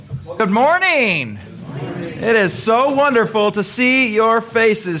Good morning. It is so wonderful to see your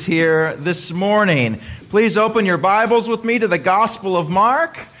faces here this morning. Please open your Bibles with me to the Gospel of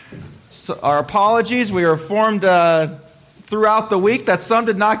Mark. So our apologies, we were informed throughout the week that some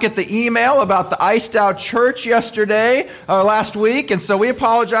did not get the email about the iced out church last week, and so we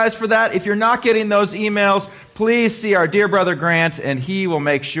apologize for that. If you're not getting those emails, please see our dear brother Grant, and he will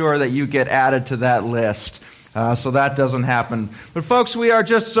make sure that you get added to that list. So that doesn't happen. But folks, we are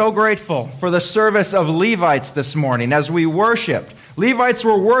just so grateful for the service of Levites this morning as we worshiped. Levites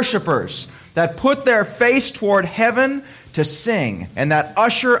were worshipers that put their face toward heaven to sing and that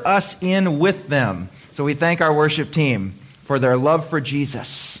usher us in with them. So we thank our worship team for their love for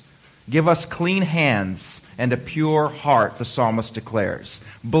Jesus. Give us clean hands and a pure heart, the psalmist declares.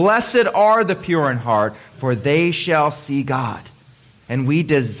 Blessed are the pure in heart, for they shall see God. And we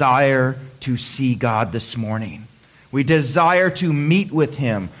desire to see God this morning. We desire to meet with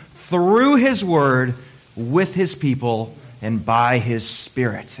Him through His Word, with His people, and by His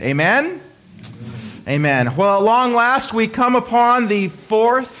Spirit. Amen? Amen. Well, at long last, we come upon the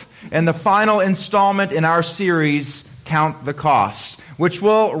fourth and the final installment in our series, Count the Cost, which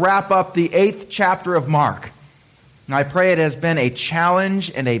will wrap up the 8th chapter of Mark. And I pray it has been a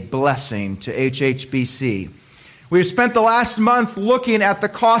challenge and a blessing to HHBC. We've spent the last month looking at the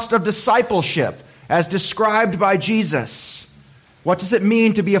cost of discipleship as described by Jesus. What does it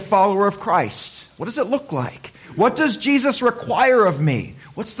mean to be a follower of Christ? What does it look like? What does Jesus require of me?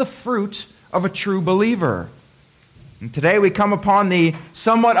 What's the fruit of a true believer? And today we come upon the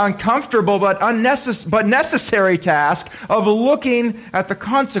somewhat uncomfortable but necessary task of looking at the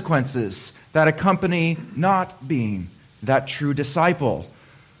consequences that accompany not being that true disciple.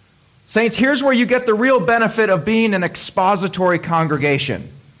 Saints, here's where you get the real benefit of being an expository congregation.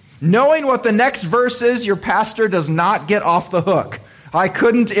 Knowing what the next verse is, your pastor does not get off the hook. I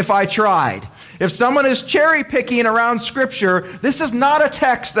couldn't if I tried. If someone is cherry-picking around Scripture, this is not a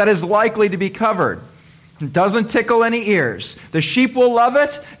text that is likely to be covered. It doesn't tickle any ears. The sheep will love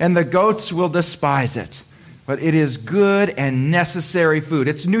it, and the goats will despise it. But it is good and necessary food.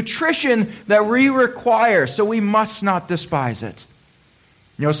 It's nutrition that we require, so we must not despise it.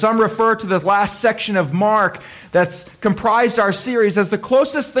 You know, some refer to the last section of Mark that's comprised our series as the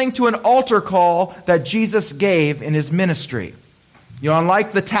closest thing to an altar call that Jesus gave in His ministry. You know,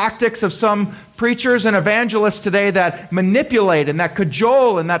 unlike the tactics of some preachers and evangelists today that manipulate and that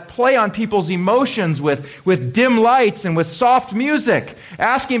cajole and that play on people's emotions with dim lights and with soft music,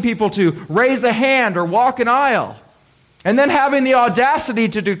 asking people to raise a hand or walk an aisle, and then having the audacity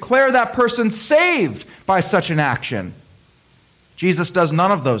to declare that person saved by such an action. Jesus does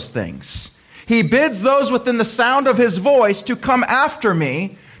none of those things. He bids those within the sound of His voice to come after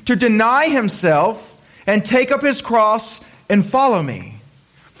me, to deny himself, and take up his cross and follow me.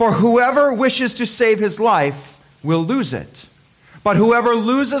 For whoever wishes to save his life will lose it. But whoever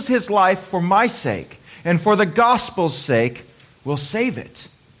loses his life for my sake and for the gospel's sake will save it.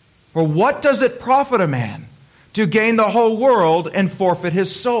 For what does it profit a man to gain the whole world and forfeit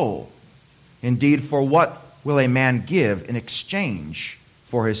his soul? Indeed, for what will a man give in exchange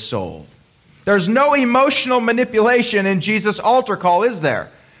for his soul? There's no emotional manipulation in Jesus' altar call, is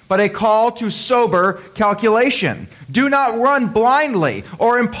there? But a call to sober calculation. Do not run blindly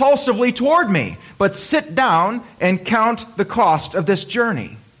or impulsively toward me, but sit down and count the cost of this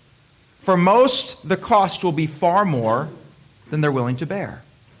journey. For most, the cost will be far more than they're willing to bear.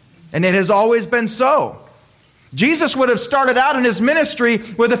 And it has always been so. Jesus would have started out in His ministry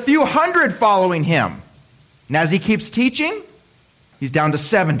with a few hundred following Him. And as He keeps teaching, He's down to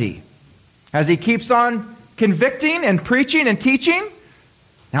 70. As He keeps on convicting and preaching and teaching,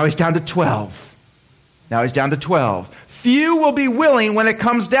 now He's down to 12. Now He's down to 12. Few will be willing when it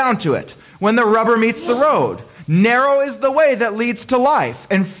comes down to it, when the rubber meets the road. Narrow is the way that leads to life,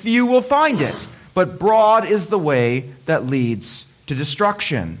 and few will find it. But broad is the way that leads to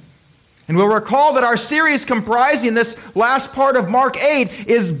destruction. And we'll recall that our series comprising this last part of Mark 8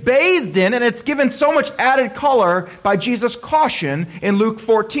 is bathed in, and it's given so much added color by Jesus' caution in Luke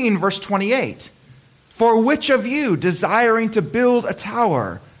 14, verse 28. For which of you, desiring to build a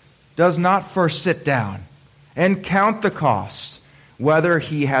tower, does not first sit down and count the cost, whether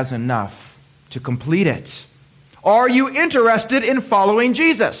he has enough to complete it? Are you interested in following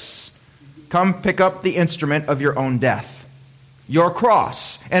Jesus? Come pick up the instrument of your own death, your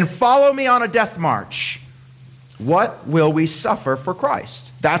cross, and follow me on a death march. What will we suffer for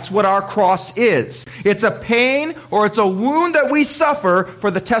Christ? That's what our cross is. It's a pain or it's a wound that we suffer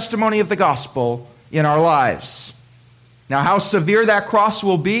for the testimony of the gospel in our lives. Now, how severe that cross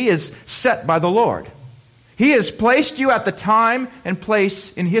will be is set by the Lord. He has placed you at the time and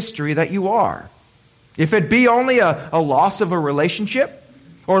place in history that you are. If it be only a loss of a relationship,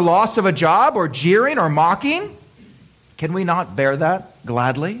 or loss of a job, or jeering or mocking, can we not bear that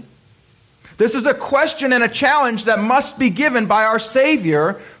gladly? This is a question and a challenge that must be given by our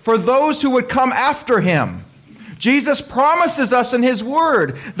Savior for those who would come after him. Jesus promises us in his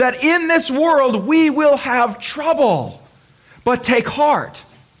word that in this world we will have trouble. But take heart,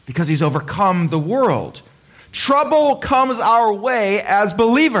 because he's overcome the world. Trouble comes our way as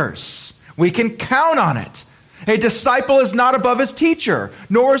believers. We can count on it. A disciple is not above his teacher,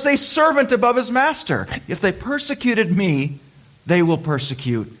 nor is a servant above his master. If they persecuted me, they will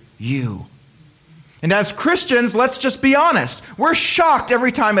persecute you. And as Christians, let's just be honest. We're shocked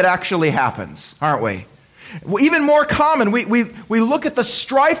every time it actually happens, aren't we? Even more common, we look at the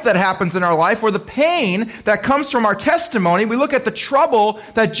strife that happens in our life, or the pain that comes from our testimony. We look at the trouble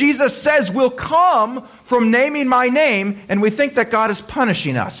that Jesus says will come from naming my name, and we think that God is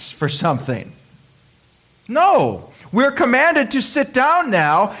punishing us for something. No, we're commanded to sit down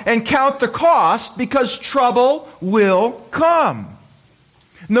now and count the cost, because trouble will come.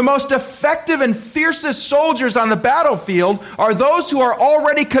 And the most effective and fiercest soldiers on the battlefield are those who are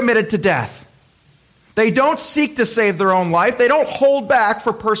already committed to death. They don't seek to save their own life. They don't hold back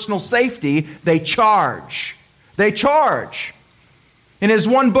for personal safety. They charge. They charge. In his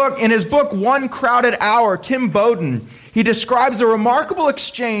book, One Crowded Hour, Tim Bowden, he describes a remarkable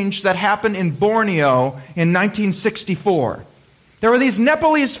exchange that happened in Borneo in 1964. There were these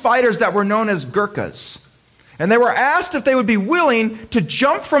Nepalese fighters that were known as Gurkhas. And they were asked if they would be willing to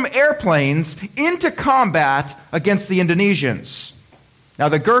jump from airplanes into combat against the Indonesians. Now,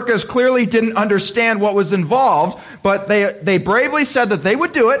 the Gurkhas clearly didn't understand what was involved, but they bravely said that they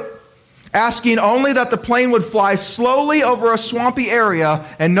would do it, asking only that the plane would fly slowly over a swampy area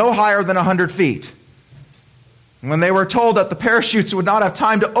and no higher than 100 feet. When they were told that the parachutes would not have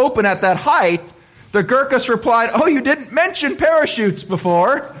time to open at that height, the Gurkhas replied, "Oh, you didn't mention parachutes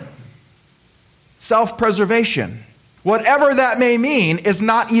before." Self-preservation, whatever that may mean, is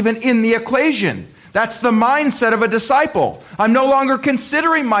not even in the equation. That's the mindset of a disciple. I'm no longer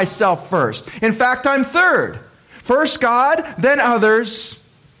considering myself first. In fact, I'm third. First God, then others,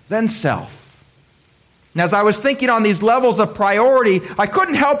 then self. And as I was thinking on these levels of priority, I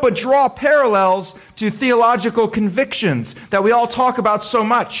couldn't help but draw parallels to theological convictions that we all talk about so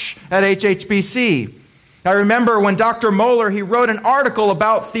much at HHBC. I remember when Dr. Moeller, he wrote an article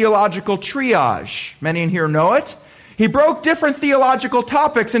about theological triage. Many in here know it. He broke different theological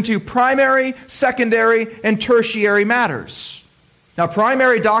topics into primary, secondary, and tertiary matters. Now,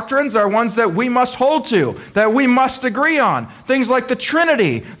 primary doctrines are ones that we must hold to, that we must agree on. Things like the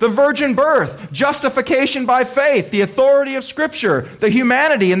Trinity, the virgin birth, justification by faith, the authority of Scripture, the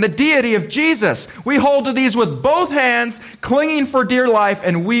humanity and the deity of Jesus. We hold to these with both hands, clinging for dear life,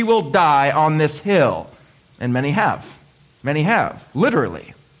 and we will die on this hill. And many have. Many have,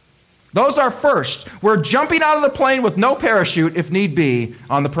 literally. Those are first. We're jumping out of the plane with no parachute, if need be,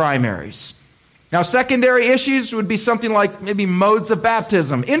 on the primaries. Now, secondary issues would be something like maybe modes of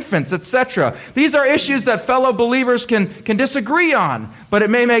baptism, infants, etc. These are issues that fellow believers can disagree on, but it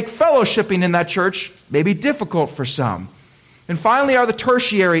may make fellowshipping in that church maybe difficult for some. And finally are the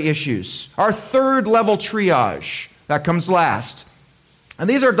tertiary issues, our third level triage. That comes last. And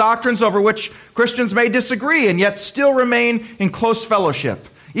these are doctrines over which Christians may disagree and yet still remain in close fellowship,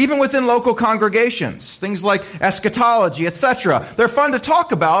 even within local congregations, things like eschatology, etc. They're fun to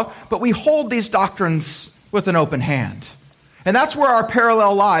talk about, but we hold these doctrines with an open hand. And that's where our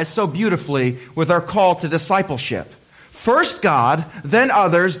parallel lies so beautifully with our call to discipleship. First God, then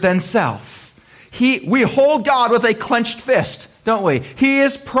others, then self. We hold God with a clenched fist, don't we? He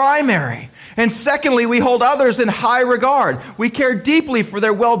is primary. And secondly, we hold others in high regard. We care deeply for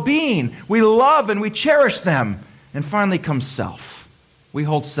their well-being. We love and we cherish them. And finally comes self. We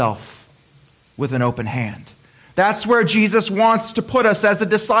hold self with an open hand. That's where Jesus wants to put us as a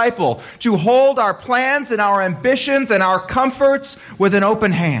disciple, to hold our plans and our ambitions and our comforts with an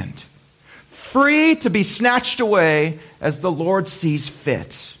open hand, free to be snatched away as the Lord sees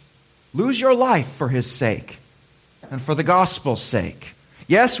fit. Lose your life for His sake and for the gospel's sake.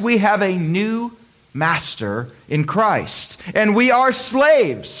 Yes, we have a new master in Christ, and we are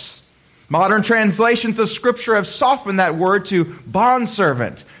slaves. Modern translations of Scripture have softened that word to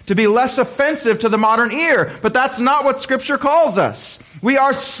bondservant, to be less offensive to the modern ear, but that's not what Scripture calls us. We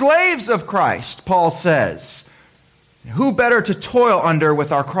are slaves of Christ, Paul says. Who better to toil under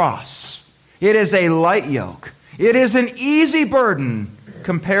with our cross? It is a light yoke. It is an easy burden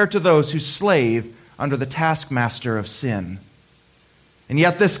compared to those who slave under the taskmaster of sin. And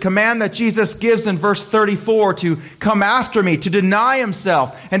yet this command that Jesus gives in verse 34 to come after me, to deny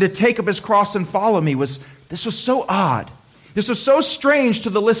himself, and to take up his cross and follow me was so odd. This was so strange to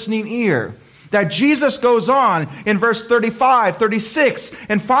the listening ear that Jesus goes on in verse 35, 36,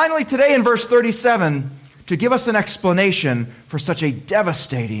 and finally today in verse 37 to give us an explanation for such a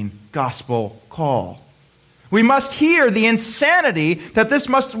devastating gospel call. We must hear the insanity that this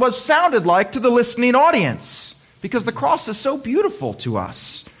must have sounded like to the listening audience, because the cross is so beautiful to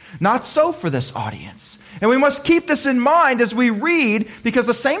us. Not so for this audience. And we must keep this in mind as we read, because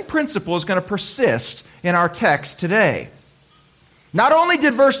the same principle is going to persist in our text today. Not only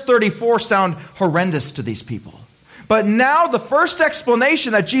did verse 34 sound horrendous to these people, but now the first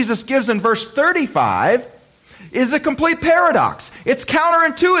explanation that Jesus gives in verse 35 is a complete paradox. It's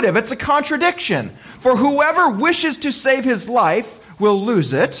counterintuitive. It's a contradiction. For whoever wishes to save his life will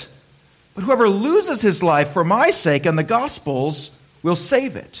lose it, but whoever loses his life for my sake and the gospel's will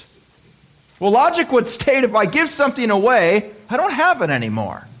save it. Well, logic would state if I give something away, I don't have it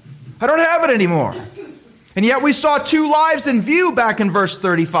anymore. I don't have it anymore. And yet we saw two lives in view back in verse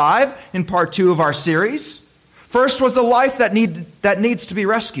 35 in part 2 of our series. First was a life that needs to be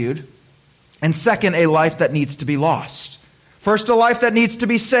rescued, and second, a life that needs to be lost. First, a life that needs to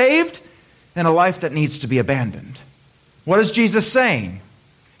be saved, and a life that needs to be abandoned. What is Jesus saying?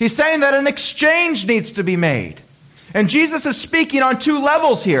 He's saying that an exchange needs to be made. And Jesus is speaking on two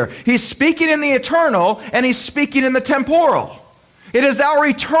levels here. He's speaking in the eternal, and he's speaking in the temporal. It is our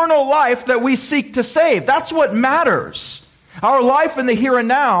eternal life that we seek to save. That's what matters. Our life in the here and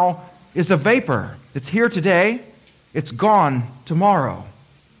now is a vapor. It's here today. It's gone tomorrow.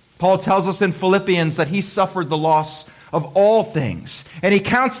 Paul tells us in Philippians that he suffered the loss of all things, and he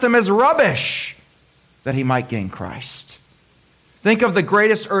counts them as rubbish that he might gain Christ. Think of the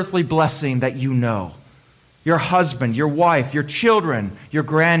greatest earthly blessing that you know. Your husband, your wife, your children, your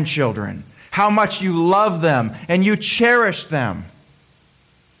grandchildren. How much you love them and you cherish them.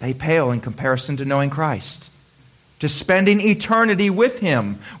 They pale in comparison to knowing Christ, to spending eternity with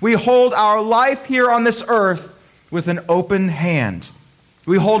him. We hold our life here on this earth with an open hand.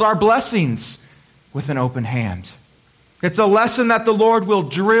 We hold our blessings with an open hand. It's a lesson that the Lord will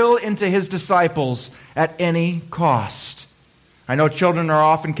drill into his disciples at any cost. I know children are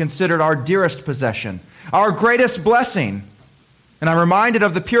often considered our dearest possession, our greatest blessing. And I'm reminded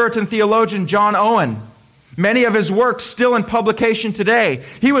of the Puritan theologian John Owen. Many of his works still in publication today.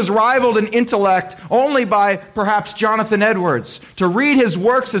 He was rivaled in intellect only by perhaps Jonathan Edwards. To read his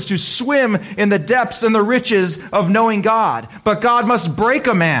works is to swim in the depths and the riches of knowing God. But God must break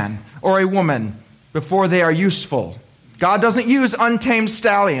a man or a woman before they are useful. God doesn't use untamed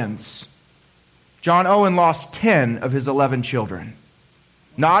stallions. John Owen lost 10 of his 11 children.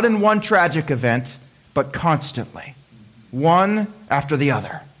 Not in one tragic event, but constantly. One after the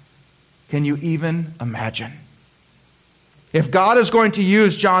other. Can you even imagine? If God is going to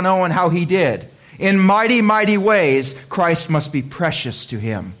use John Owen how he did, in mighty, mighty ways, Christ must be precious to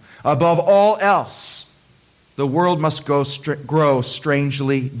him. Above all else, the world must grow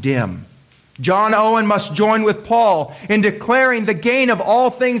strangely dim. John Owen must join with Paul in declaring the gain of all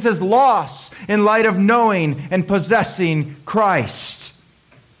things as loss in light of knowing and possessing Christ.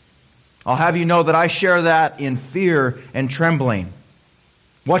 I'll have you know that I share that in fear and trembling.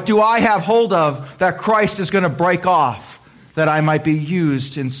 What do I have hold of that Christ is going to break off that I might be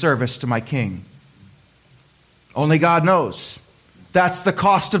used in service to my King? Only God knows. That's the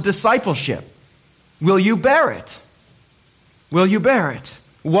cost of discipleship. Will you bear it? Will you bear it?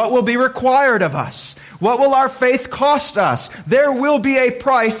 What will be required of us? What will our faith cost us? There will be a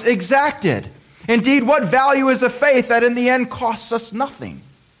price exacted. Indeed, what value is a faith that in the end costs us nothing?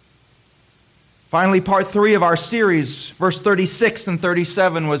 Finally, part 3 of our series, verse 36 and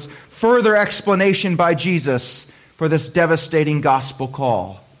 37, was further explanation by Jesus for this devastating gospel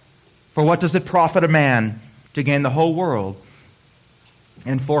call. For what does it profit a man to gain the whole world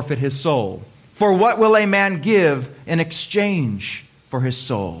and forfeit his soul? For what will a man give in exchange for his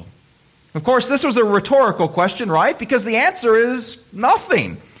soul? Of course, this was a rhetorical question, right? Because the answer is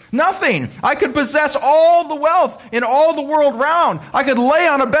nothing. Nothing. I could possess all the wealth in all the world round. I could lay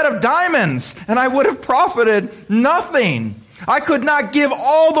on a bed of diamonds, and I would have profited nothing. I could not give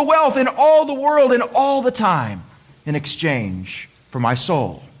all the wealth in all the world and all the time in exchange for my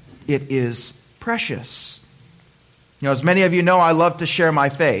soul. It is precious. You know, as many of you know, I love to share my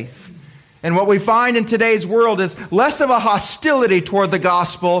faith. And what we find in today's world is less of a hostility toward the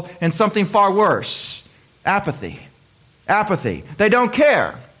gospel and something far worse. Apathy. Apathy. They don't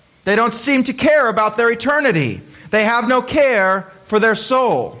care. They don't seem to care about their eternity. They have no care for their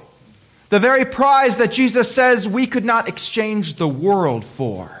soul. The very prize that Jesus says we could not exchange the world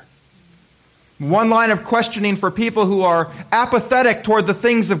for. One line of questioning for people who are apathetic toward the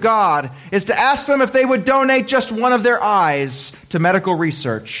things of God is to ask them if they would donate just one of their eyes to medical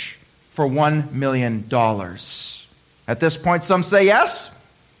research for $1 million. At this point, some say yes,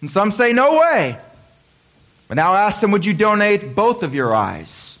 and some say no way. But now ask them, would you donate both of your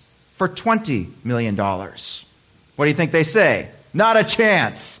eyes for $20 million? What do you think they say? Not a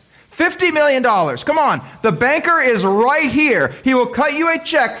chance. $50 million. Come on. The banker is right here. He will cut you a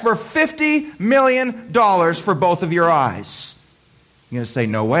check for $50 million for both of your eyes. You're going to say,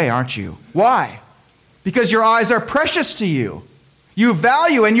 no way, aren't you? Why? Because your eyes are precious to you. You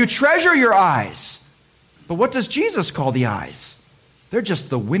value and you treasure your eyes. But what does Jesus call the eyes? They're just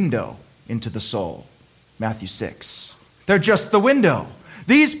the window into the soul. Matthew 6. They're just the window.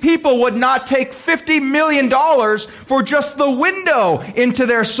 These people would not take $50 million for just the window into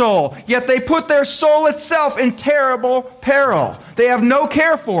their soul. Yet they put their soul itself in terrible peril. They have no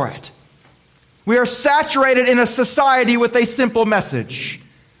care for it. We are saturated in a society with a simple message.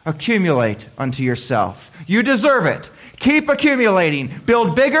 Accumulate unto yourself. You deserve it. Keep accumulating.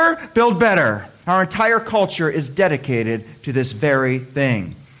 Build bigger, build better. Our entire culture is dedicated to this very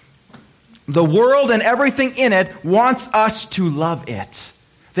thing. The world and everything in it wants us to love it.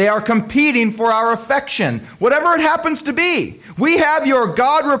 They are competing for our affection, whatever it happens to be. We have your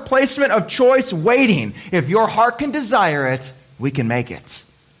God replacement of choice waiting. If your heart can desire it, we can make it.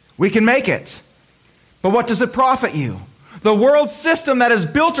 We can make it. But what does it profit you? The world system that is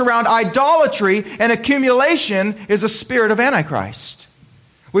built around idolatry and accumulation is a spirit of Antichrist.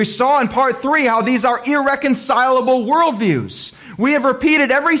 We saw in part 3 how these are irreconcilable worldviews. We have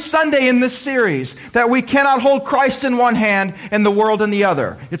repeated every Sunday in this series that we cannot hold Christ in one hand and the world in the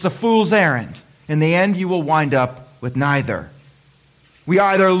other. It's a fool's errand. In the end, you will wind up with neither. We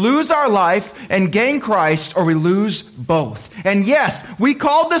either lose our life and gain Christ, or we lose both. And yes, we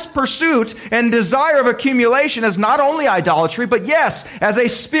call this pursuit and desire of accumulation as not only idolatry, but yes, as a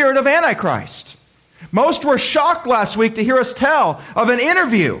spirit of Antichrist. Most were shocked last week to hear us tell of an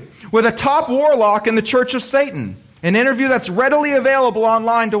interview with a top warlock in the Church of Satan. An interview that's readily available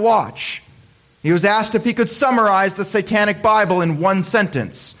online to watch. He was asked if he could summarize the Satanic Bible in one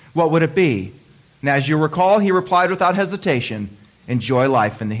sentence. What would it be? And as you recall, he replied without hesitation, enjoy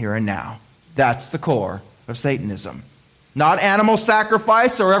life in the here and now. That's the core of Satanism. Not animal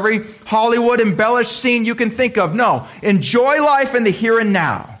sacrifice or every Hollywood embellished scene you can think of. No, enjoy life in the here and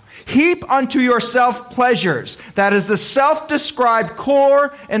now. Heap unto yourself pleasures. That is the self-described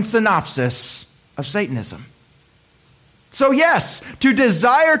core and synopsis of Satanism. So yes, to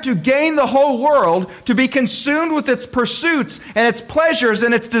desire to gain the whole world, to be consumed with its pursuits and its pleasures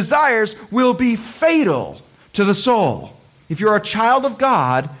and its desires will be fatal to the soul. If you're a child of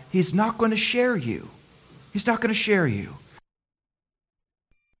God, He's not going to share you. He's not going to share you.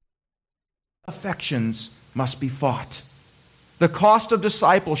 Affections must be fought. The cost of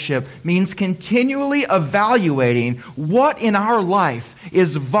discipleship means continually evaluating what in our life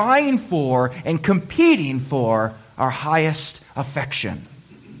is vying for and competing for our highest affection.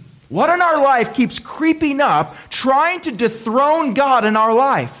 What in our life keeps creeping up, trying to dethrone God in our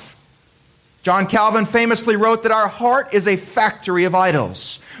life? John Calvin famously wrote that our heart is a factory of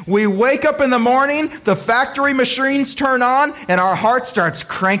idols. We wake up in the morning, the factory machines turn on, and our heart starts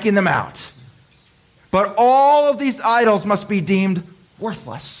cranking them out. But all of these idols must be deemed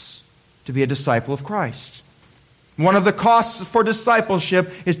worthless to be a disciple of Christ. One of the costs for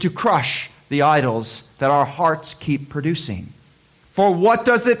discipleship is to crush the idols that our hearts keep producing. For what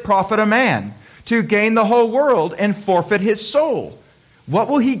does it profit a man to gain the whole world and forfeit his soul? What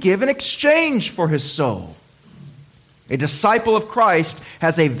will he give in exchange for his soul? A disciple of Christ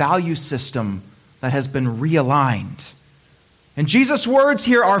has a value system that has been realigned. And Jesus' words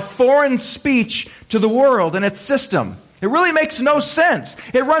here are foreign speech to the world and its system. It really makes no sense.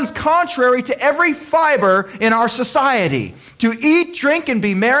 It runs contrary to every fiber in our society. To eat, drink, and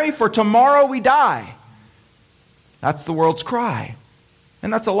be merry, for tomorrow we die. That's the world's cry.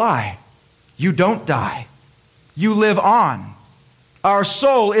 And that's a lie. You don't die. You live on. Our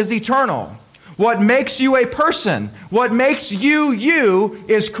soul is eternal. What makes you a person, what makes you you,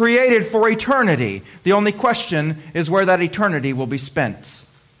 is created for eternity. The only question is where that eternity will be spent.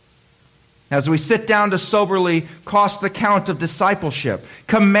 As we sit down to soberly cost the count of discipleship,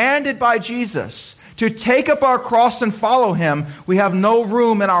 commanded by Jesus to take up our cross and follow Him, we have no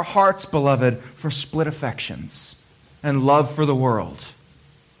room in our hearts, beloved, for split affections and love for the world.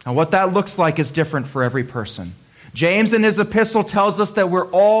 Now, what that looks like is different for every person. James in his epistle tells us that we're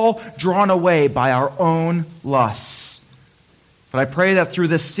all drawn away by our own lusts. But I pray that through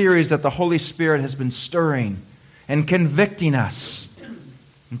this series that the Holy Spirit has been stirring and convicting us.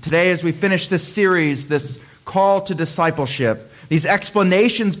 And today, as we finish this series, this call to discipleship, these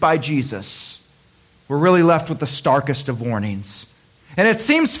explanations by Jesus, we're really left with the starkest of warnings. And it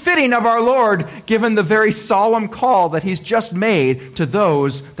seems fitting of our Lord, given the very solemn call that He's just made to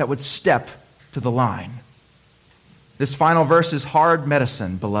those that would step to the line. This final verse is hard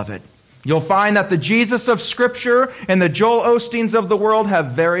medicine, beloved. You'll find that the Jesus of Scripture and the Joel Osteens of the world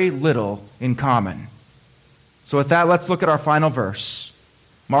have very little in common. So with that, let's look at our final verse.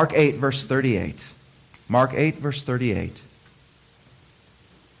 Mark 8, verse 38. Mark 8, verse 38.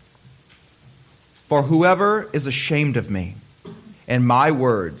 For whoever is ashamed of me and my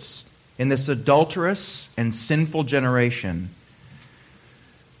words in this adulterous and sinful generation,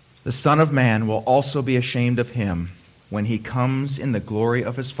 the Son of Man will also be ashamed of him when He comes in the glory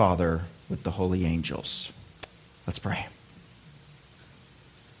of His Father with the holy angels. Let's pray.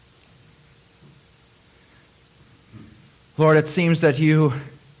 Lord, it seems that You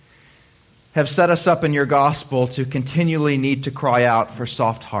have set us up in Your gospel to continually need to cry out for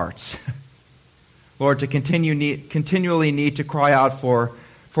soft hearts. Lord, to continually need to cry out for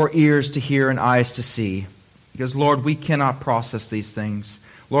ears to hear and eyes to see. Because, Lord, we cannot process these things.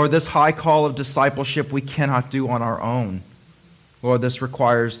 Lord, this high call of discipleship we cannot do on our own. Lord, this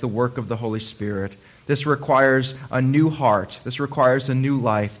requires the work of the Holy Spirit. This requires a new heart. This requires a new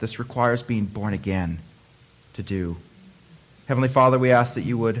life. This requires being born again to do. Heavenly Father, we ask that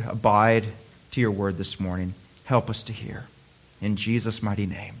You would abide to Your word this morning. Help us to hear. In Jesus' mighty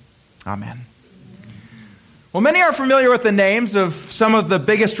name, amen. Well, many are familiar with the names of some of the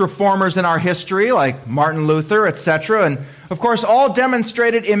biggest reformers in our history, like Martin Luther, etc., and of course, all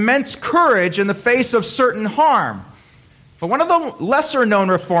demonstrated immense courage in the face of certain harm. But one of the lesser-known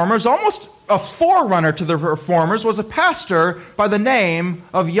reformers, almost a forerunner to the reformers, was a pastor by the name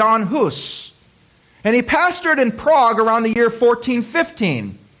of Jan Hus. And he pastored in Prague around the year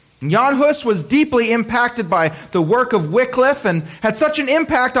 1415. And Jan Hus was deeply impacted by the work of Wycliffe and had such an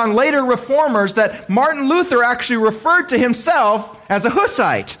impact on later reformers that Martin Luther actually referred to himself as a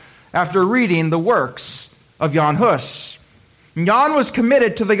Hussite after reading the works of Jan Hus. Jan was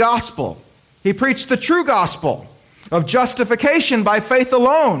committed to the gospel. He preached the true gospel of justification by faith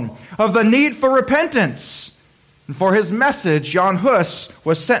alone, of the need for repentance. And for his message, Jan Hus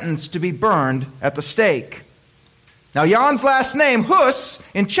was sentenced to be burned at the stake. Now, Jan's last name, Hus,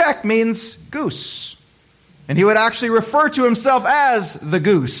 in Czech means goose. And he would actually refer to himself as the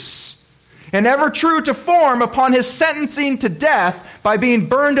goose. And ever true to form, upon his sentencing to death by being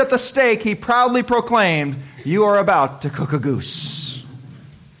burned at the stake, he proudly proclaimed, "You are about to cook a goose."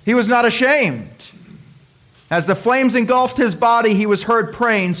 He was not ashamed. As the flames engulfed his body, he was heard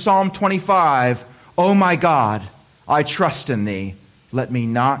praying Psalm 25, "O my God, I trust in Thee. Let me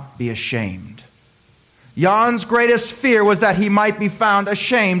not be ashamed." Jan's greatest fear was that he might be found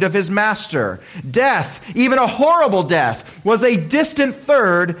ashamed of his master. Death, even a horrible death, was a distant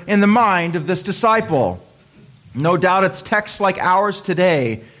third in the mind of this disciple. No doubt it's texts like ours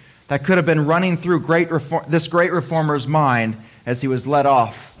today that could have been running through this great reformer's mind as he was led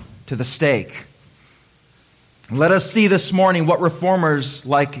off to the stake. Let us see this morning what reformers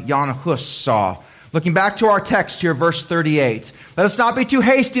like Jan Hus saw. Looking back to our text here, verse 38. Let us not be too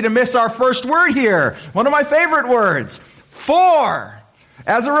hasty to miss our first word here. One of my favorite words. For.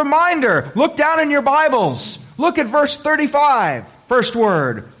 As a reminder, look down in your Bibles. Look at verse 35. First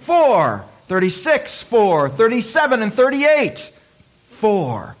word. For. 36. For. 37 and 38.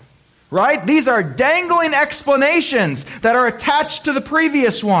 For. Right? These are dangling explanations that are attached to the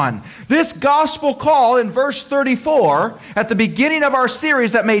previous one. This gospel call in verse 34, at the beginning of our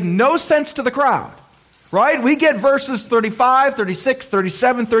series, that made no sense to the crowd. Right? We get verses 35, 36,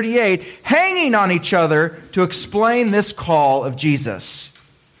 37, 38 hanging on each other to explain this call of Jesus.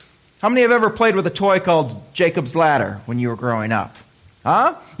 How many have ever played with a toy called Jacob's Ladder when you were growing up?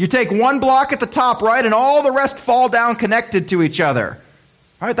 Huh? You take one block at the top, right, and all the rest fall down connected to each other.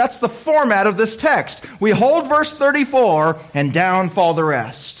 All right, that's the format of this text. We hold verse 34, and down fall the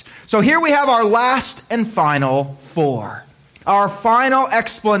rest. So here we have our last and final for. Our final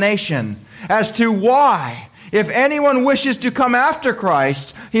explanation as to why, if anyone wishes to come after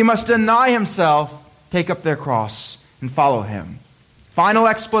Christ, he must deny himself, take up their cross, and follow Him. Final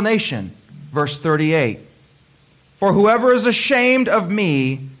explanation, verse 38. For whoever is ashamed of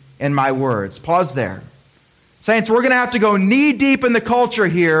me and my words. Pause there. Saints, we're going to have to go knee-deep in the culture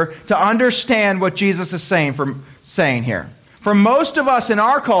here to understand what Jesus is saying here. For most of us in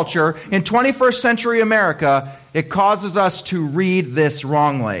our culture, in 21st century America, it causes us to read this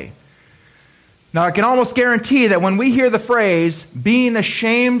wrongly. Now, I can almost guarantee that when we hear the phrase, being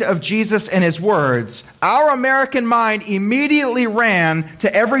ashamed of Jesus and his words, our American mind immediately ran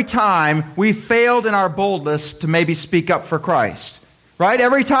to every time we failed in our boldness to maybe speak up for Christ. Right?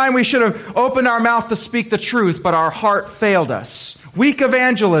 Every time we should have opened our mouth to speak the truth, but our heart failed us. Weak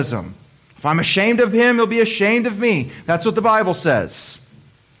evangelism. If I'm ashamed of him, he'll be ashamed of me. That's what the Bible says.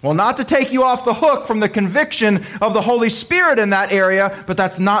 Well, not to take you off the hook from the conviction of the Holy Spirit in that area, but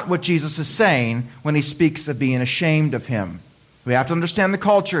that's not what Jesus is saying when he speaks of being ashamed of him. We have to understand the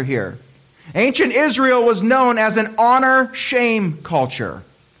culture here. Ancient Israel was known as an honor-shame culture,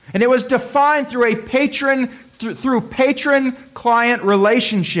 and it was defined through patron-client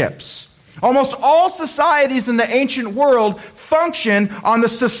relationships. Almost all societies in the ancient world functioned on the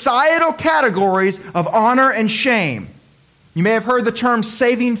societal categories of honor and shame. You may have heard the term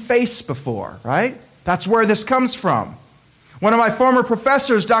saving face before, right? That's where this comes from. One of my former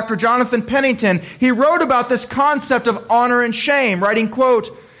professors, Dr. Jonathan Pennington, he wrote about this concept of honor and shame, writing, quote,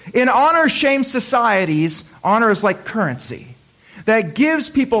 "In honor-shame societies, honor is like currency that gives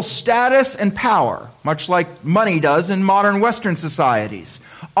people status and power, much like money does in modern Western societies.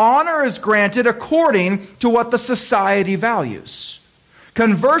 Honor is granted according to what the society values.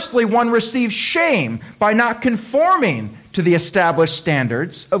 Conversely, one receives shame by not conforming to the established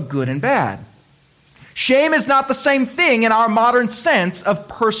standards of good and bad. Shame is not the same thing in our modern sense of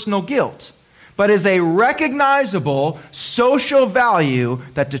personal guilt, but is a recognizable social value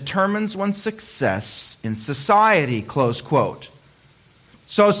that determines one's success in society," close quote.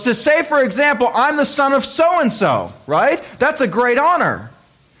 So it's to say, for example, I'm the son of so-and-so, right? That's a great honor.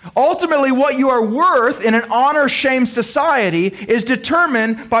 Ultimately, what you are worth in an honor-shame society is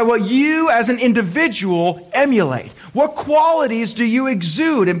determined by what you as an individual emulate. What qualities do you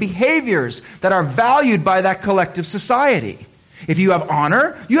exude and behaviors that are valued by that collective society? If you have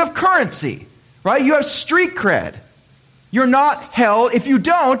honor, you have currency, right? You have street cred. You're not held, if you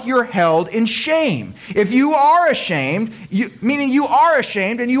don't, you're held in shame. If you are ashamed, meaning you are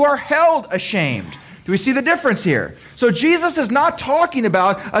ashamed and you are held ashamed. Do we see the difference here? So Jesus is not talking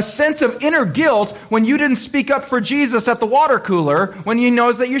about a sense of inner guilt when you didn't speak up for Jesus at the water cooler when he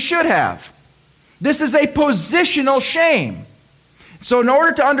knows that you should have. This is a positional shame. So in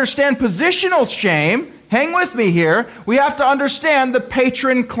order to understand positional shame, hang with me here, we have to understand the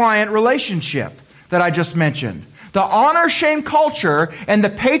patron-client relationship that I just mentioned. The honor-shame culture and the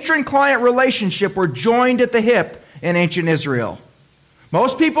patron-client relationship were joined at the hip in ancient Israel.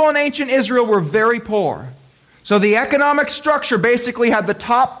 Most people in ancient Israel were very poor. So the economic structure basically had the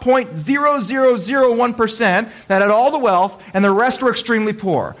top 0.0001% that had all the wealth, and the rest were extremely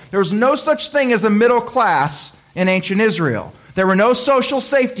poor. There was no such thing as a middle class in ancient Israel. There were no social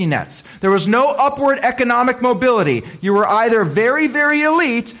safety nets. There was no upward economic mobility. You were either very, very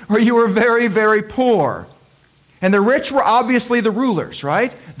elite or you were very, very poor. And the rich were obviously the rulers,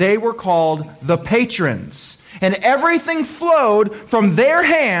 right? They were called the patrons. And everything flowed from their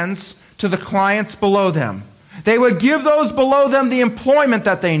hands to the clients below them. They would give those below them the employment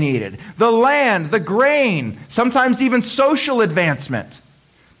that they needed, the land, the grain, sometimes even social advancement.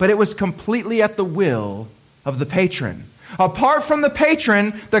 But it was completely at the will of the patron. Apart from the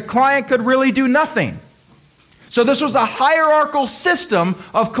patron, the client could really do nothing. So this was a hierarchical system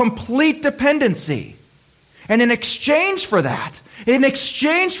of complete dependency. And in exchange for that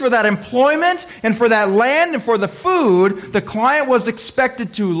employment and for that land and for the food, the client was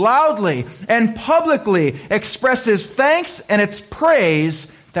expected to loudly and publicly express his thanks and its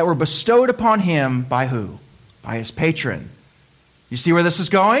praise that were bestowed upon him by who? By his patron. You see where this is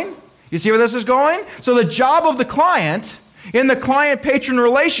going? So the job of the client in the client-patron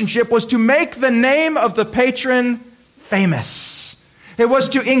relationship was to make the name of the patron famous. It was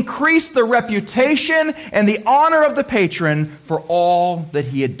to increase the reputation and the honor of the patron for all that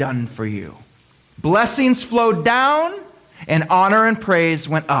he had done for you. Blessings flowed down, and honor and praise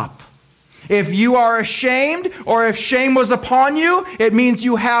went up. If you are ashamed, or if shame was upon you, it means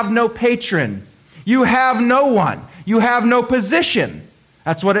you have no patron. You have no one. You have no position.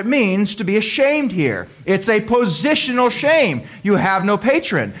 That's what it means to be ashamed here. It's a positional shame. You have no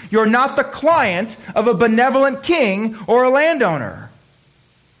patron. You're not the client of a benevolent king or a landowner.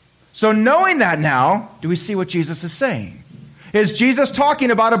 So knowing that now, do we see what Jesus is saying? Is Jesus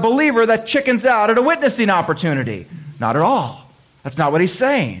talking about a believer that chickens out at a witnessing opportunity? Not at all. That's not what he's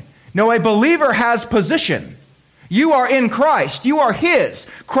saying. No, a believer has position. You are in Christ. You are his.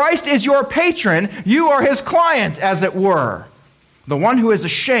 Christ is your patron. You are his client, as it were. The one who is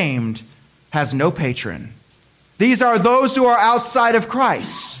ashamed has no patron. These are those who are outside of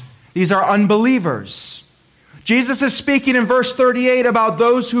Christ. These are unbelievers. Jesus is speaking in verse 38 about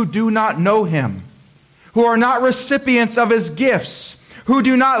those who do not know him, who are not recipients of his gifts, who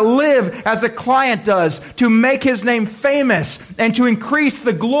do not live as a client does to make his name famous and to increase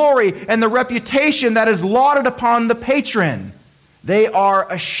the glory and the reputation that is lauded upon the patron. They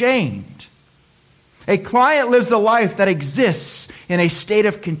are ashamed. A client lives a life that exists in a state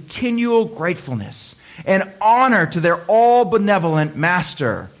of continual gratefulness and honor to their all-benevolent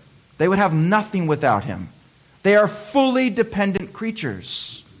master. They would have nothing without him. They are fully dependent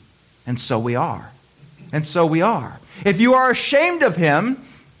creatures. And so we are. And so we are. If you are ashamed of him,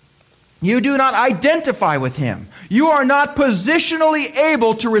 you do not identify with him. You are not positionally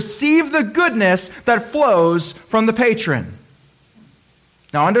able to receive the goodness that flows from the patron.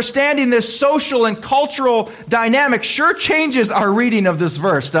 Now, understanding this social and cultural dynamic sure changes our reading of this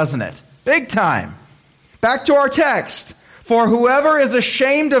verse, doesn't it? Big time. Back to our text. For whoever is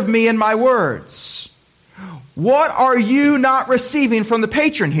ashamed of me and my words. What are you not receiving from the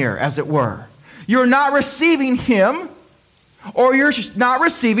patron here, as it were? You're not receiving him, or you're not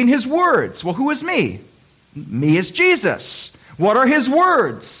receiving his words. Well, who is me? Me is Jesus. What are his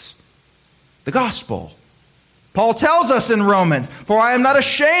words? The gospel. Paul tells us in Romans, for I am not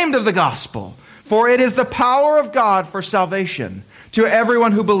ashamed of the gospel, for it is the power of God for salvation to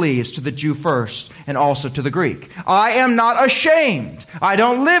everyone who believes, to the Jew first, and also to the Greek. I am not ashamed. I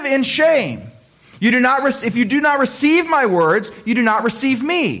don't live in shame. If you do not receive my words, you do not receive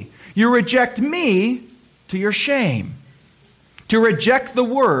me. You reject me to your shame. To reject the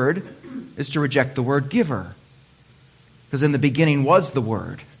word is to reject the word giver. Because in the beginning was the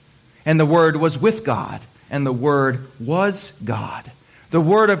Word, and the Word was with God, and the Word was God. The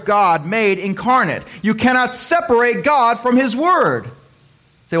Word of God made incarnate. You cannot separate God from his Word.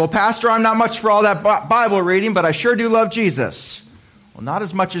 Say, well, Pastor, I'm not much for all that Bible reading, but I sure do love Jesus. Well, not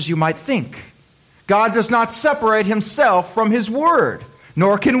as much as you might think. God does not separate himself from his Word,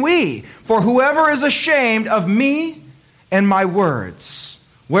 nor can we. For whoever is ashamed of me and my words.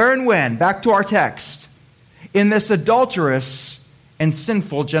 Where and when? Back to our text. In this adulterous and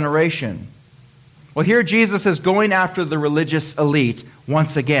sinful generation. Well, here Jesus is going after the religious elite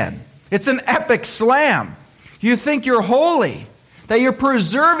once again. It's an epic slam. You think you're holy, that you're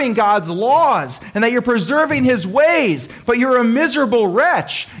preserving God's laws, and that you're preserving his ways, but you're a miserable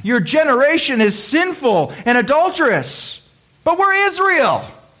wretch. Your generation is sinful and adulterous. But we're Israel.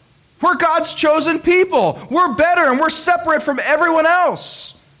 We're God's chosen people. We're better and we're separate from everyone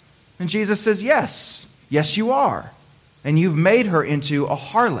else. And Jesus says, yes, you are. And you've made her into a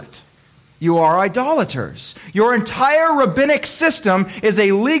harlot. You are idolaters. Your entire rabbinic system is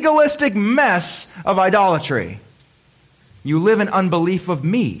a legalistic mess of idolatry. You live in unbelief of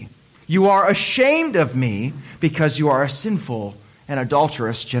me. You are ashamed of me because you are a sinful and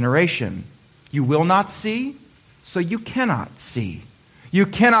adulterous generation. You will not see, so you cannot see. You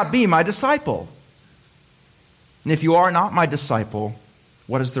cannot be my disciple. And if you are not my disciple,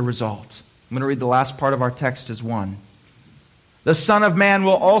 what is the result? I'm going to read the last part of our text as one. The Son of Man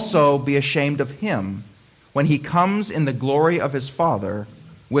will also be ashamed of him when he comes in the glory of his Father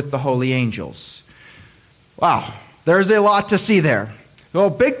with the holy angels. Wow, there's a lot to see there. Well,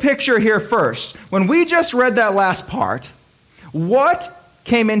 big picture here first. When we just read that last part, what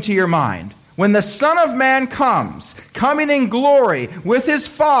came into your mind? When the Son of Man comes, coming in glory with his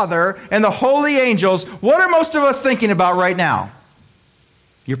Father and the holy angels, what are most of us thinking about right now?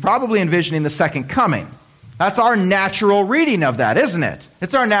 You're probably envisioning the second coming. That's our natural reading of that, isn't it?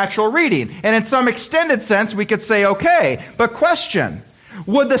 It's our natural reading. And in some extended sense, we could say, okay, but question,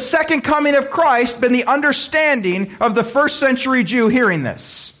 would the second coming of Christ been the understanding of the first century Jew hearing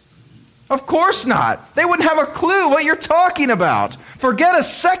this? Of course not. They wouldn't have a clue what you're talking about. Forget a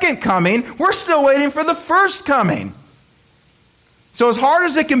second coming. We're still waiting for the first coming. So as hard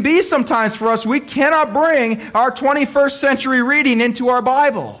as it can be sometimes for us, we cannot bring our 21st century reading into our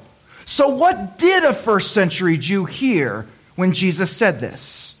Bible. So what did a first century Jew hear when Jesus said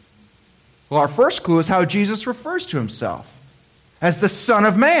this? Well, our first clue is how Jesus refers to himself as the Son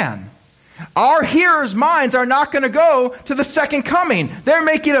of Man. Our hearers' minds are not going to go to the second coming. They're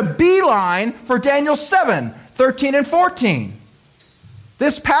making a beeline for Daniel 7, 13 and 14.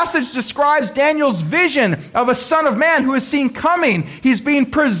 This passage describes Daniel's vision of a Son of Man who is seen coming. He's being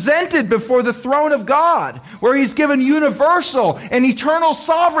presented before the throne of God, where he's given universal and eternal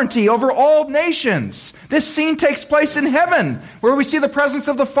sovereignty over all nations. This scene takes place in heaven, where we see the presence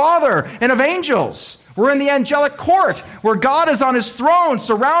of the Father and of angels. We're in the angelic court, where God is on his throne,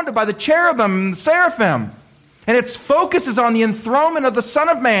 surrounded by the cherubim and the seraphim. And its focus is on the enthronement of the Son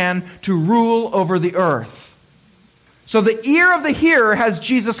of Man to rule over the earth. So the ear of the hearer has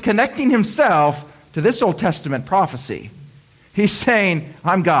Jesus connecting himself to this Old Testament prophecy. He's saying,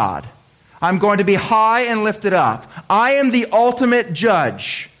 I'm God. I'm going to be high and lifted up. I am the ultimate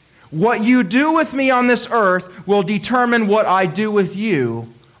judge. What you do with me on this earth will determine what I do with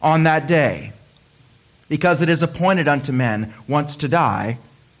you on that day. Because it is appointed unto men once to die,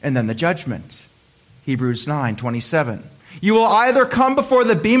 and then the judgment. Hebrews 9:27. You will either come before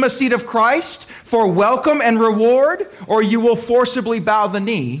the bema seat of Christ for welcome and reward, or you will forcibly bow the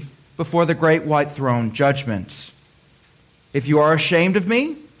knee before the great white throne judgment. If you are ashamed of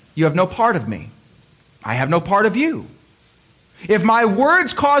me, you have no part of me. I have no part of you. If my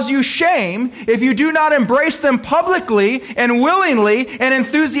words cause you shame, if you do not embrace them publicly and willingly and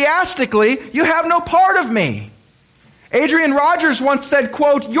enthusiastically, you have no part of me. Adrian Rogers once said,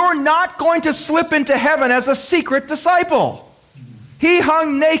 quote, you're not going to slip into heaven as a secret disciple. He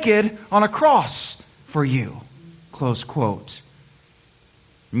hung naked on a cross for you, close quote.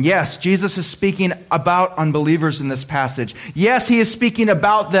 Yes, Jesus is speaking about unbelievers in this passage. Yes, he is speaking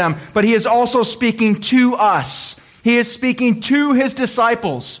about them, but he is also speaking to us. He is speaking to his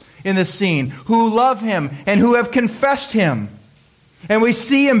disciples in this scene who love him and who have confessed him. And we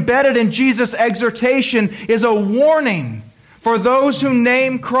see embedded in Jesus' exhortation is a warning for those who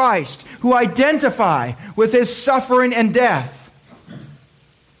name Christ, who identify with his suffering and death.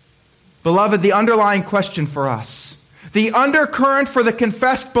 Beloved, the underlying question for us, the undercurrent for the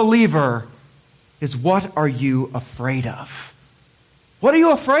confessed believer is, what are you afraid of? What are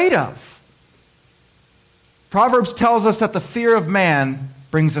you afraid of? Proverbs tells us that the fear of man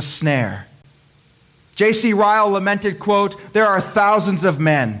brings a snare. J.C. Ryle lamented, quote, there are thousands of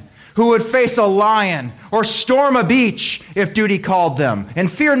men who would face a lion or storm a beach if duty called them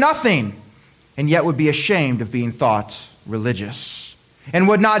and fear nothing, and yet would be ashamed of being thought religious and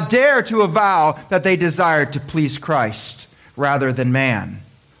would not dare to avow that they desired to please Christ rather than man.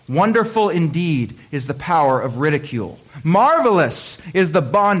 Wonderful indeed is the power of ridicule. Marvelous is the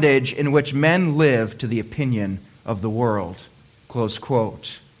bondage in which men live to the opinion of the world. Close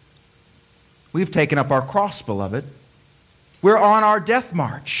quote. We've taken up our cross, beloved. We're on our death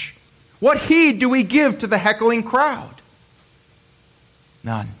march. What heed do we give to the heckling crowd?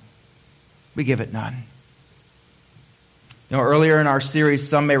 None. We give it none. You know, earlier in our series,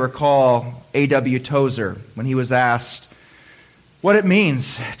 some may recall A.W. Tozer when he was asked what it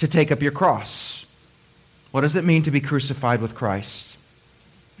means to take up your cross. What does it mean to be crucified with Christ?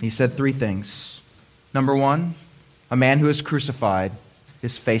 He said three things. Number one, a man who is crucified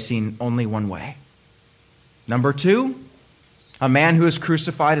is facing only one way. Number two, a man who is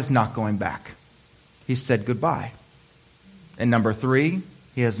crucified is not going back. He said goodbye. And number three,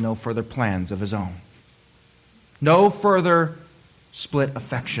 he has no further plans of his own. No further split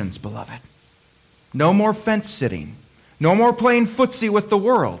affections, beloved. No more fence sitting. No more playing footsie with the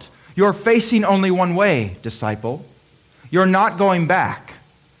world. You're facing only one way, disciple. You're not going back.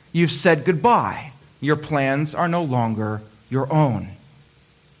 You've said goodbye. Your plans are no longer your own.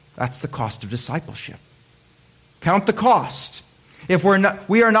 That's the cost of discipleship. Count the cost. If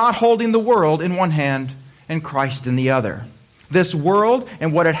we are not holding the world in one hand and Christ in the other. This world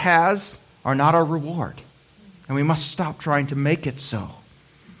and what it has are not our reward. And we must stop trying to make it so.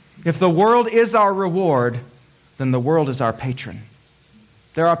 If the world is our reward, then the world is our patron.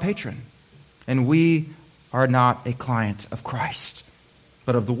 They're our patron. And we are not a client of Christ,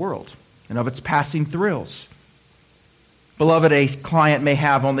 but of the world and of its passing thrills. Beloved, a client may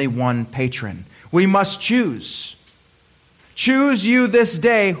have only one patron. We must choose. Choose you this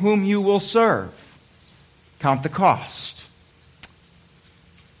day whom you will serve. Count the cost.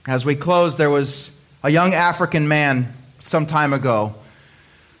 As we close, there was a young African man some time ago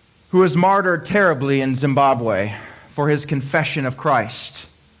who was martyred terribly in Zimbabwe for his confession of Christ.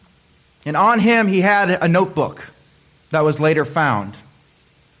 And on him he had a notebook that was later found.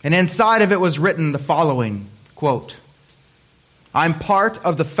 And inside of it was written the following, quote, I'm part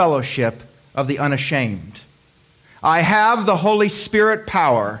of the fellowship of the unashamed. I have the Holy Spirit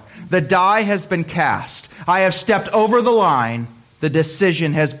power. The die has been cast. I have stepped over the line. The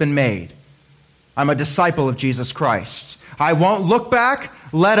decision has been made. I'm a disciple of Jesus Christ. I won't look back,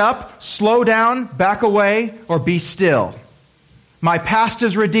 let up, slow down, back away, or be still. My past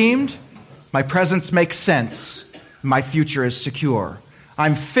is redeemed. My presence makes sense. My future is secure.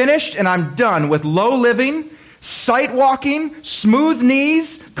 I'm finished and I'm done with low living, sight walking, smooth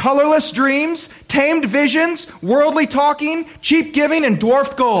knees, colorless dreams, tamed visions, worldly talking, cheap giving, and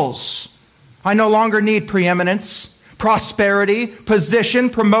dwarfed goals. I no longer need preeminence, prosperity, position,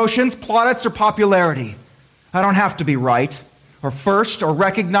 promotions, plaudits, or popularity. I don't have to be right, or first, or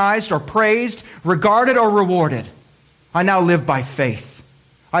recognized, or praised, regarded, or rewarded. I now live by faith.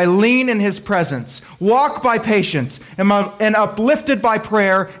 I lean in his presence, walk by patience, and uplifted by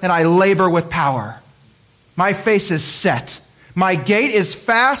prayer, and I labor with power. My face is set. My gait is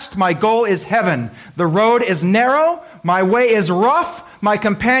fast. My goal is heaven. The road is narrow. My way is rough. My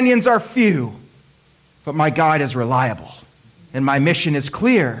companions are few. But my guide is reliable, and my mission is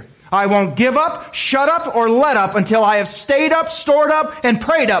clear. I won't give up, shut up, or let up until I have stayed up, stored up, and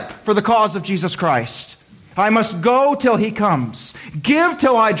prayed up for the cause of Jesus Christ. I must go till he comes, give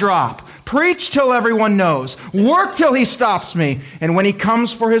till I drop, preach till everyone knows, work till he stops me, and when he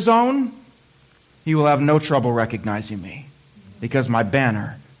comes for his own, he will have no trouble recognizing me, because my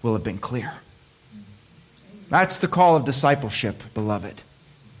banner will have been clear. That's the call of discipleship, beloved.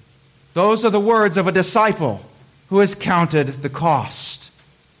 Those are the words of a disciple who has counted the cost.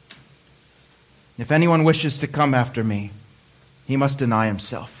 If anyone wishes to come after me, he must deny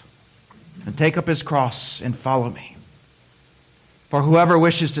himself and take up his cross and follow me. For whoever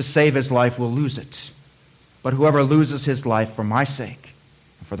wishes to save his life will lose it, but whoever loses his life for my sake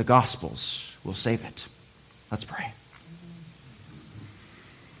and for the gospel's will save it. Let's pray.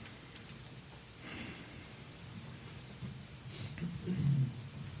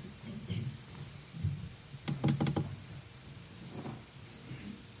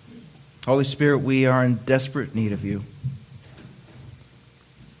 Holy Spirit, we are in desperate need of you.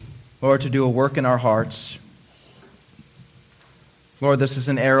 Lord, to do a work in our hearts. Lord, this is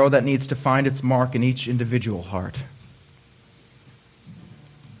an arrow that needs to find its mark in each individual heart.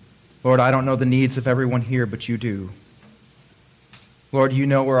 Lord, I don't know the needs of everyone here, but you do. Lord, you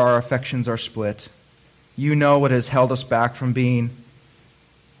know where our affections are split. You know what has held us back from being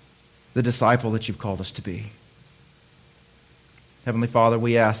the disciple that you've called us to be. Heavenly Father,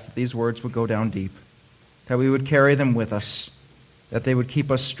 we ask that these words would go down deep, that we would carry them with us, that they would keep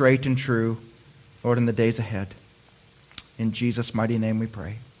us straight and true, Lord, in the days ahead. In Jesus' mighty name we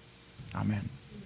pray. Amen.